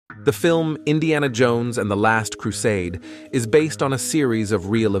The film Indiana Jones and the Last Crusade is based on a series of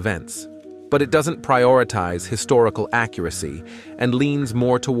real events, but it doesn't prioritize historical accuracy and leans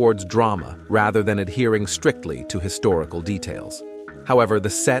more towards drama rather than adhering strictly to historical details. However, the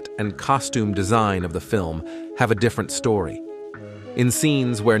set and costume design of the film have a different story. In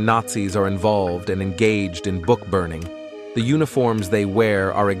scenes where Nazis are involved and engaged in book burning, the uniforms they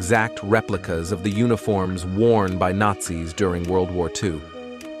wear are exact replicas of the uniforms worn by Nazis during World War II.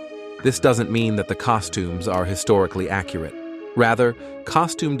 This doesn't mean that the costumes are historically accurate. Rather,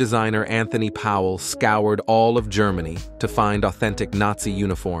 costume designer Anthony Powell scoured all of Germany to find authentic Nazi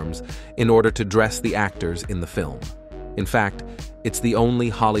uniforms in order to dress the actors in the film. In fact, it's the only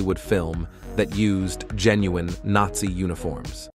Hollywood film that used genuine Nazi uniforms.